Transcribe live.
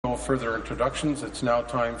no further introductions, it's now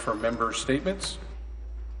time for member statements.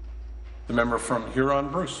 The member from Huron,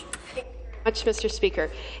 Bruce. Thank you very much, Mr.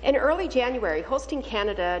 Speaker. In early January, Hosting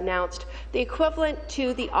Canada announced the equivalent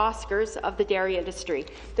to the Oscars of the dairy industry,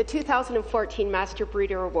 the 2014 Master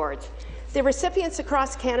Breeder Awards. The recipients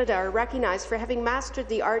across Canada are recognized for having mastered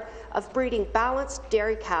the art of breeding balanced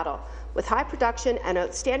dairy cattle with high production and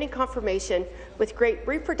outstanding conformation with great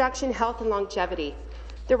reproduction, health and longevity.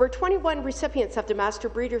 There were 21 recipients of the Master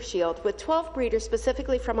Breeder Shield, with 12 breeders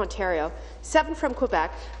specifically from Ontario, 7 from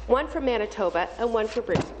Quebec, 1 from Manitoba, and 1 from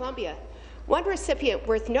British Columbia. One recipient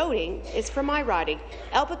worth noting is from my riding,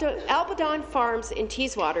 Albadon Farms in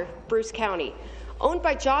Teeswater, Bruce County. Owned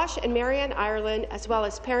by Josh and Marianne Ireland, as well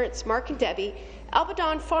as parents Mark and Debbie,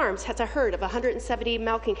 Albadon Farms has a herd of 170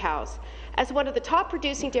 milking cows. As one of the top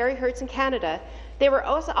producing dairy herds in Canada, they were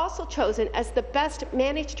also chosen as the best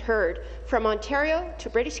managed herd from Ontario to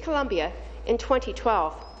British Columbia in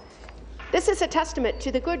 2012. This is a testament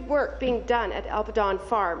to the good work being done at Albadon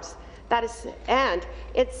Farms. And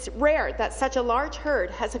it's rare that such a large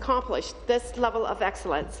herd has accomplished this level of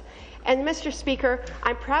excellence. And Mr. Speaker,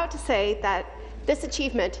 I'm proud to say that this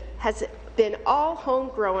achievement has been all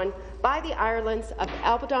homegrown by the Irelands of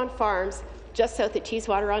Albadon Farms, just south of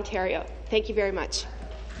Teeswater, Ontario. Thank you very much.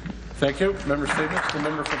 Thank you. Member statements. The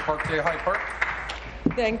member from Parkdale High Park.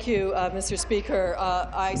 Thank you, Mr. Speaker.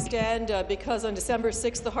 I stand because on December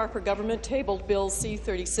 6th, the Harper government tabled Bill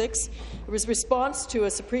C-36. It was a response to a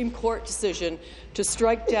Supreme Court decision to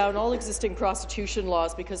strike down all existing prostitution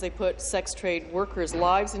laws because they put sex trade workers'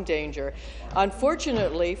 lives in danger.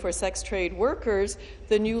 Unfortunately for sex trade workers,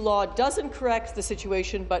 the new law doesn't correct the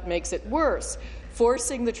situation but makes it worse,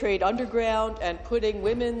 forcing the trade underground and putting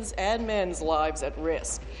women's and men's lives at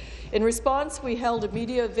risk. In response, we held a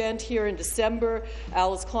media event here in December.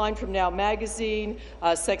 Alice Klein from Now Magazine,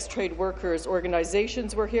 sex trade workers'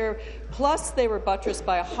 organizations were here, plus they were buttressed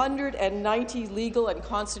by 190 legal and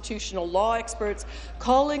constitutional law experts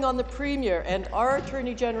calling on the Premier and our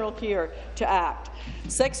Attorney General here to act.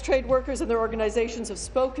 Sex trade workers and their organizations have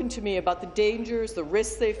spoken to me about the dangers, the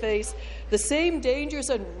risks they face, the same dangers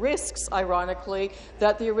and risks, ironically,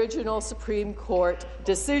 that the original Supreme Court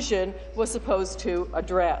decision was supposed to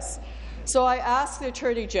address. So I ask the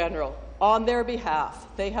Attorney General, on their behalf,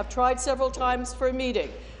 they have tried several times for a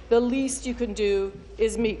meeting. The least you can do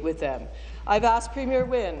is meet with them. I've asked Premier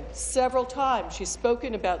Wynne several times. She's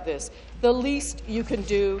spoken about this. The least you can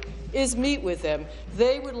do is meet with them.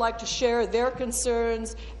 They would like to share their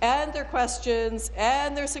concerns and their questions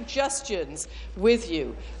and their suggestions with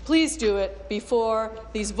you. Please do it before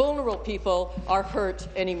these vulnerable people are hurt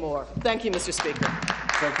anymore. Thank you, Mr. Speaker.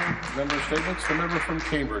 Thank you. Member statements. The member from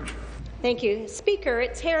Cambridge. Thank you. Speaker,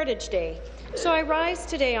 it's Heritage Day. So I rise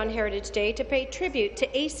today on Heritage Day to pay tribute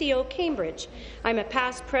to ACO Cambridge. I'm a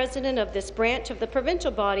past president of this branch of the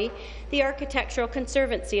provincial body, the Architectural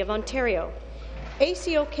Conservancy of Ontario.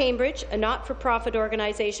 ACO Cambridge, a not-for-profit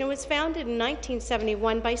organization, was founded in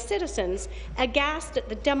 1971 by citizens aghast at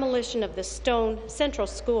the demolition of the stone Central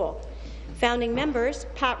School. Founding members,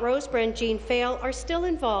 Pat Roseborough and Jean Fail, are still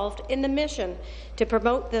involved in the mission to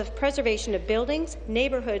promote the preservation of buildings,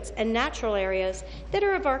 neighbourhoods and natural areas that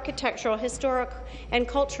are of architectural, historic and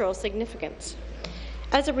cultural significance.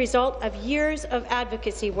 As a result of years of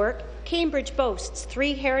advocacy work, Cambridge boasts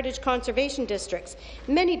 3 heritage conservation districts,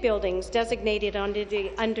 many buildings designated under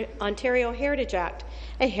the Ontario Heritage Act,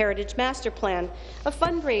 a heritage master plan, a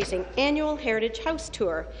fundraising annual heritage house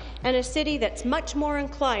tour, and a city that's much more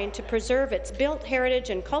inclined to preserve its built heritage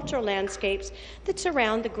and cultural landscapes that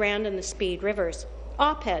surround the Grand and the Speed rivers.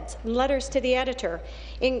 Op-eds, letters to the editor,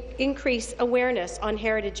 increase awareness on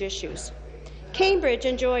heritage issues. Cambridge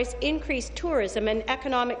enjoys increased tourism and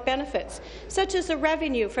economic benefits, such as the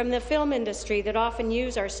revenue from the film industry that often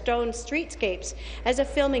use our stone streetscapes as a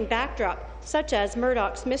filming backdrop, such as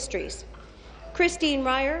Murdoch's Mysteries. Christine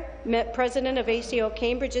Ryer, President of ACO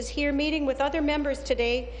Cambridge, is here meeting with other members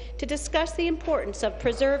today to discuss the importance of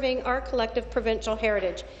preserving our collective provincial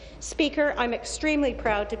heritage. Speaker, I'm extremely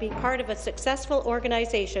proud to be part of a successful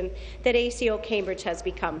organization that ACO Cambridge has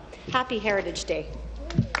become. Happy Heritage Day.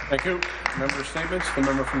 Thank you. Member statements. The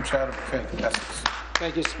member from Chatham-Kent, Essex.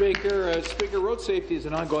 Thank you, Speaker. Speaker, road safety is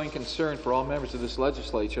an ongoing concern for all members of this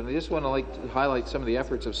legislature, and I just want to highlight some of the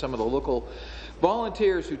efforts of some of the local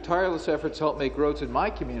volunteers whose tireless efforts help make roads in my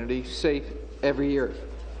community safe every year.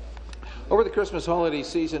 Over the Christmas holiday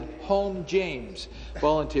season, Home James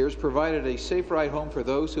volunteers provided a safe ride home for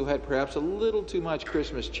those who had perhaps a little too much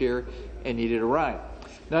Christmas cheer and needed a ride.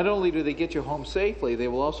 Not only do they get you home safely, they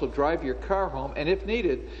will also drive your car home, and if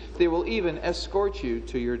needed, they will even escort you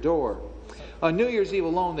to your door. On New Year's Eve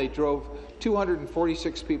alone, they drove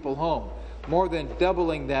 246 people home, more than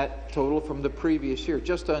doubling that total from the previous year,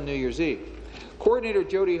 just on New Year's Eve. Coordinator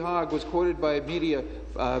Jody Hogg was quoted by media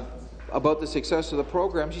about the success of the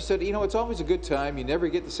program. She said, you know, it's always a good time. You never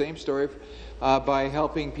get the same story by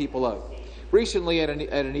helping people out. Recently, at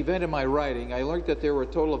an event in my riding, I learned that there were a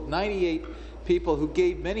total of 98 people who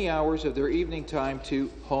gave many hours of their evening time to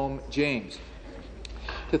Home James.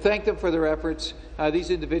 To thank them for their efforts, these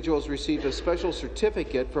individuals received a special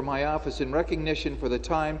certificate from my office in recognition for the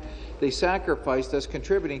time they sacrificed as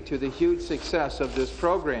contributing to the huge success of this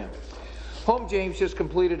program. Home James just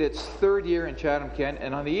completed its third year in Chatham-Kent,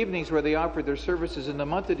 and on the evenings where they offered their services in the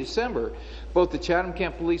month of December, both the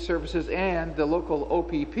Chatham-Kent Police Services and the local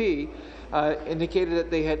OPP indicated that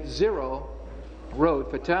they had 0 road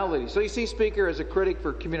fatalities. So you see, Speaker, as a critic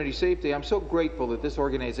for community safety, I'm so grateful that this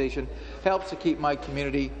organization helps to keep my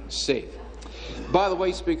community safe. By the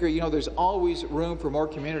way, Speaker, you know, there's always room for more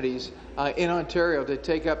communities in Ontario to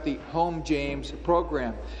take up the Home James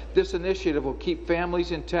program. This initiative will keep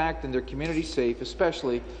families intact and their communities safe,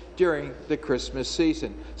 especially during the Christmas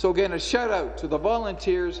season. So again, a shout out to the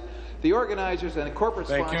volunteers, the organizers and the corporate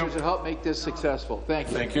sponsors who help make this successful.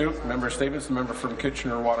 Thank you. Thank you. Member statements. The member from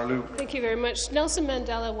Kitchener-Waterloo. Thank you very much. Nelson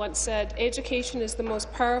Mandela once said, "Education is the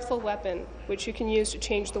most powerful weapon which you can use to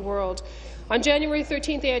change the world." On January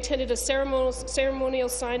 13th, I attended a ceremonial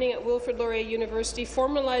signing at Wilfrid Laurier University,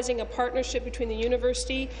 formalizing a partnership between the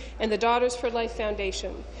university and the Daughters for Life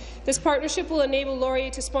Foundation. This partnership will enable Laurier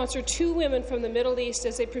to sponsor 2 women from the Middle East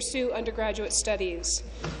as they pursue undergraduate studies.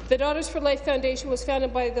 The Daughters for Life Foundation was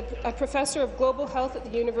founded by a professor of global health at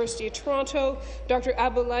the University of Toronto, Dr.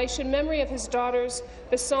 Abulaish, in memory of his daughters,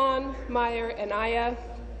 Bassan, Meyer, and Aya,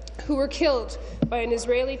 who were killed by an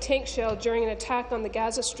Israeli tank shell during an attack on the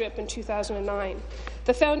Gaza Strip in 2009.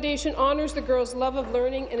 The Foundation honours the girls' love of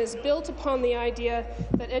learning and is built upon the idea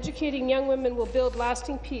that educating young women will build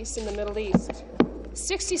lasting peace in the Middle East.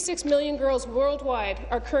 66 million girls worldwide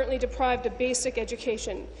are currently deprived of basic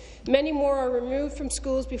education. Many more are removed from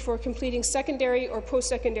schools before completing secondary or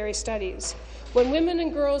post-secondary studies. When women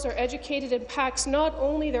and girls are educated, it impacts not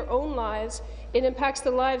only their own lives, it impacts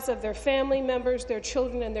the lives of their family members, their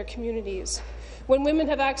children, and their communities. When women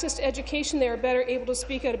have access to education, they are better able to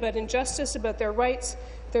speak out about injustice, about their rights,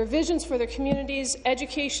 their visions for their communities.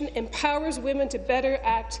 Education empowers women to better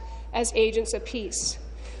act as agents of peace.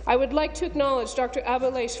 I would like to acknowledge Dr.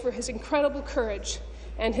 Abulaish for his incredible courage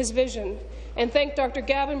and his vision, and thank Dr.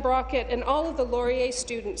 Gavin Brockett and all of the Laurier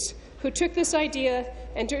students who took this idea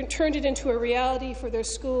and turned it into a reality for their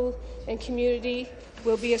school and community.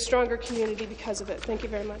 Will be a stronger community because of it. Thank you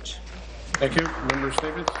very much. Thank you. Member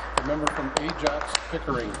statements. The member from Ajax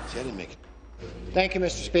Pickering. Thank you,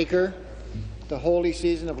 Mr. Speaker. The holy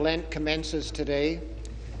season of Lent commences today,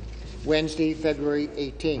 Wednesday, February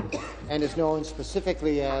 18th, and is known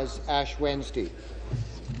specifically as Ash Wednesday.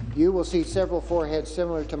 You will see several foreheads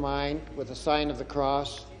similar to mine with a sign of the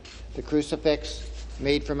cross, the crucifix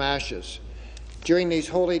made from ashes. During these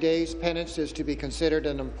holy days, penance is to be considered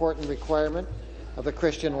an important requirement of the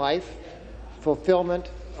Christian life. Fulfillment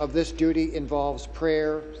of this duty involves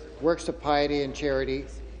prayer, works of piety and charity,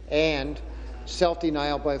 and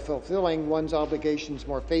self-denial by fulfilling one's obligations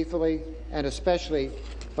more faithfully, and especially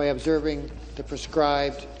by observing the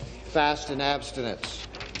prescribed fast and abstinence.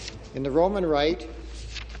 In the Roman Rite,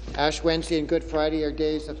 Ash Wednesday and Good Friday are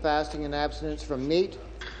days of fasting and abstinence from meat,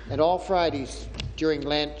 and all Fridays during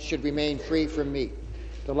Lent should remain free from meat.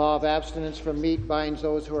 The law of abstinence from meat binds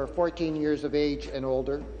those who are 14 years of age and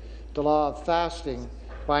older. The law of fasting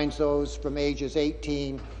binds those from ages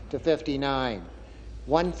 18 to 59.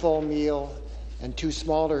 1 full meal and 2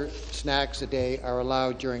 smaller snacks a day are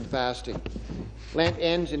allowed during fasting. Lent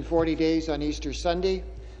ends in 40 days on Easter Sunday,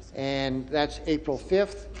 and that's April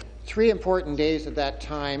 5th. 3 important days at that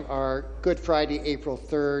time are Good Friday, April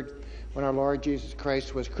 3rd, when our Lord Jesus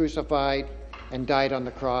Christ was crucified and died on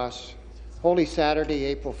the cross. Holy Saturday,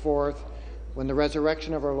 April 4th, when the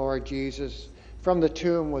resurrection of our Lord Jesus from the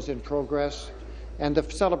tomb was in progress. And the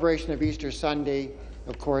celebration of Easter Sunday,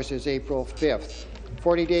 of course, is April 5th.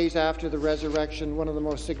 40 days after the resurrection, one of the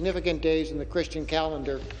most significant days in the Christian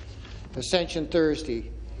calendar, Ascension Thursday,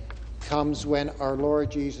 comes when our Lord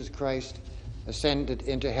Jesus Christ ascended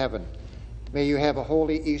into heaven. May you have a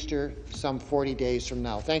holy Easter some 40 days from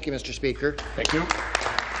now. Thank you, Mr. Speaker. Thank you.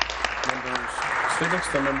 Statements.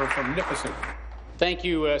 The member from Nipissing. Thank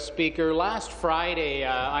you, Speaker. Last Friday,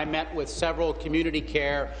 I met with several community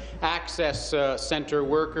care access centre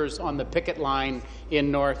workers on the picket line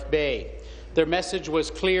in North Bay. Their message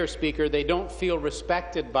was clear, Speaker. They don't feel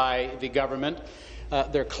respected by the government.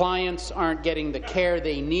 Their clients aren't getting the care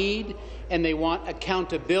they need, and they want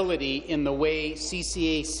accountability in the way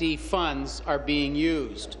CCAC funds are being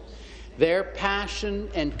used. Their passion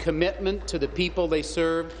and commitment to the people they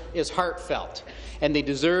serve is heartfelt, and they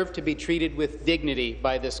deserve to be treated with dignity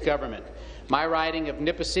by this government. My riding of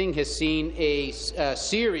Nipissing has seen a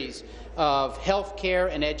series of health care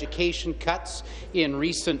and education cuts in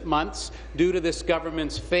recent months due to this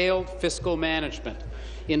government's failed fiscal management.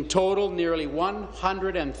 In total, nearly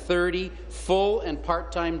 130 full and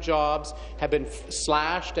part-time jobs have been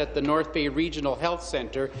slashed at the North Bay Regional Health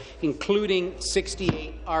Centre, including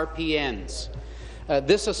 68 RPNs.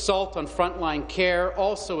 This assault on frontline care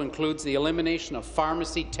also includes the elimination of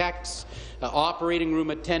pharmacy techs, operating room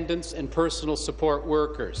attendants, and personal support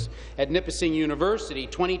workers. At Nipissing University,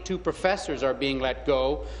 22 professors are being let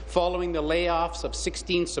go following the layoffs of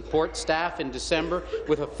 16 support staff in December,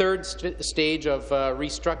 with a third stage of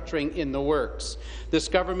restructuring in the works. This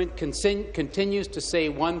government continues to say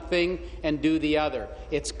one thing and do the other.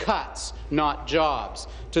 It's cuts, not jobs.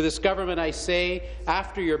 To this government, I say,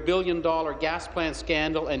 after your billion-dollar gas plant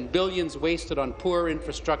scandal and billions wasted on poor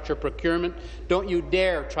infrastructure procurement, don't you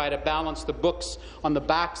dare try to balance the books on the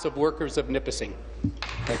backs of workers of Nipissing.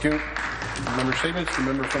 Thank you. Member statements. The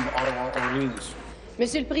member from Ottawa-Orleans.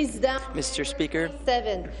 Mr. Speaker,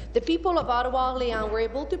 the people of Ottawa-Orleans were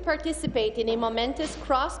able to participate in a momentous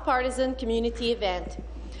cross-partisan community event.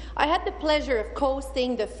 I had the pleasure of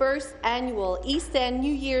hosting the first annual East End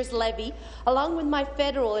New Year's Levy, along with my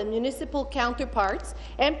federal and municipal counterparts,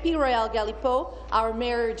 MP Royal Galipeau, our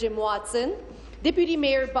Mayor Jim Watson, Deputy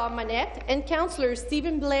Mayor Bob Monette, and Councillors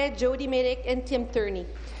Stephen Blais, Jody Medic, and Tim Turney.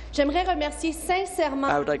 I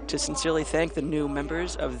would like to sincerely thank the new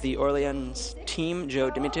members of the Orleans team,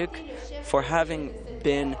 Joe Dimituk, for having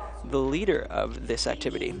been the leader of this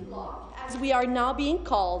activity. As we are now being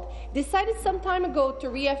called, decided some time ago to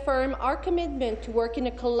reaffirm our commitment to work in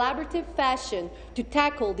a collaborative fashion to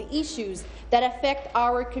tackle the issues that affect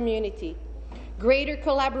our community. Greater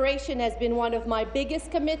collaboration has been one of my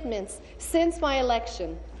biggest commitments since my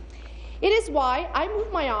election. It is why I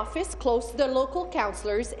moved my office close to the local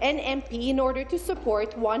councillors and MP in order to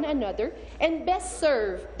support one another and best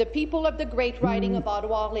serve the people of the great riding of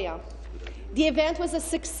Ottawa-Orleans. The event was a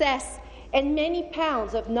success, and many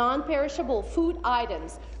pounds of non-perishable food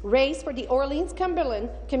items raised for the Orleans-Cumberland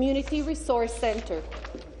Community Resource Centre.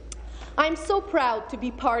 I'm so proud to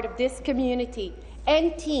be part of this community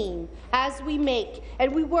and team as we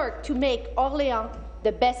work to make Orleans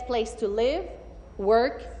the best place to live,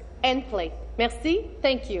 work, and play. Merci.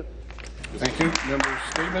 Thank you. Thank you. Member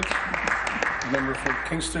statements. Member for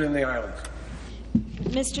Kingston and the Islands.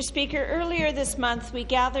 Mr. Speaker, earlier this month we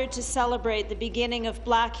gathered to celebrate the beginning of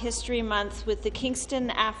Black History Month with the Kingston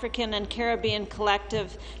African and Caribbean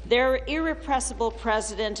Collective, their irrepressible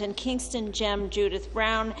president and Kingston gem Judith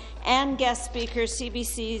Brown, and guest speaker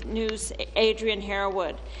CBC News Adrian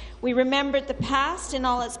Harewood. We remembered the past in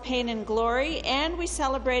all its pain and glory, and we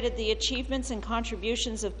celebrated the achievements and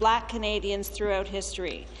contributions of Black Canadians throughout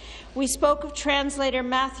history. We spoke of translator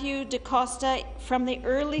Matthew da Costa from the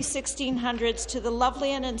early 1600s to the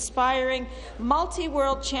lovely and inspiring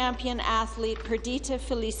multi-world champion athlete Perdita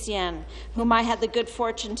Felicienne, whom I had the good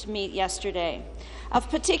fortune to meet yesterday. Of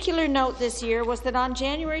particular note this year was that on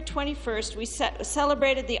January 21st, we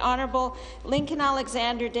celebrated the Honourable Lincoln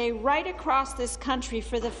Alexander Day right across this country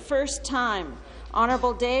for the first time.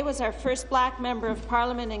 Honourable Day was our first Black Member of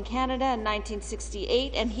Parliament in Canada in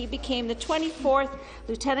 1968, and he became the 24th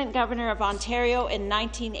Lieutenant Governor of Ontario in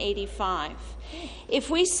 1985. If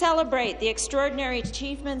we celebrate the extraordinary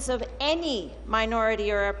achievements of any minority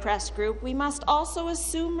or oppressed group, we must also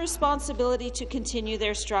assume responsibility to continue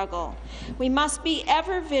their struggle. We must be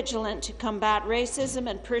ever vigilant to combat racism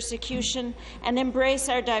and persecution and embrace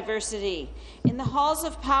our diversity in the halls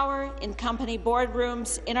of power, in company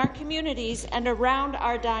boardrooms, in our communities, and around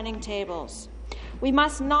our dining tables. We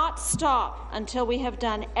must not stop until we have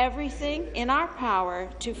done everything in our power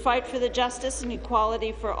to fight for the justice and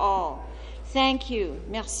equality for all. Thank you.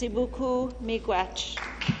 Merci beaucoup. Miigwech.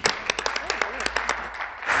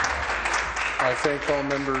 I thank all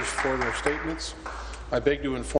members for their statements. I beg to inform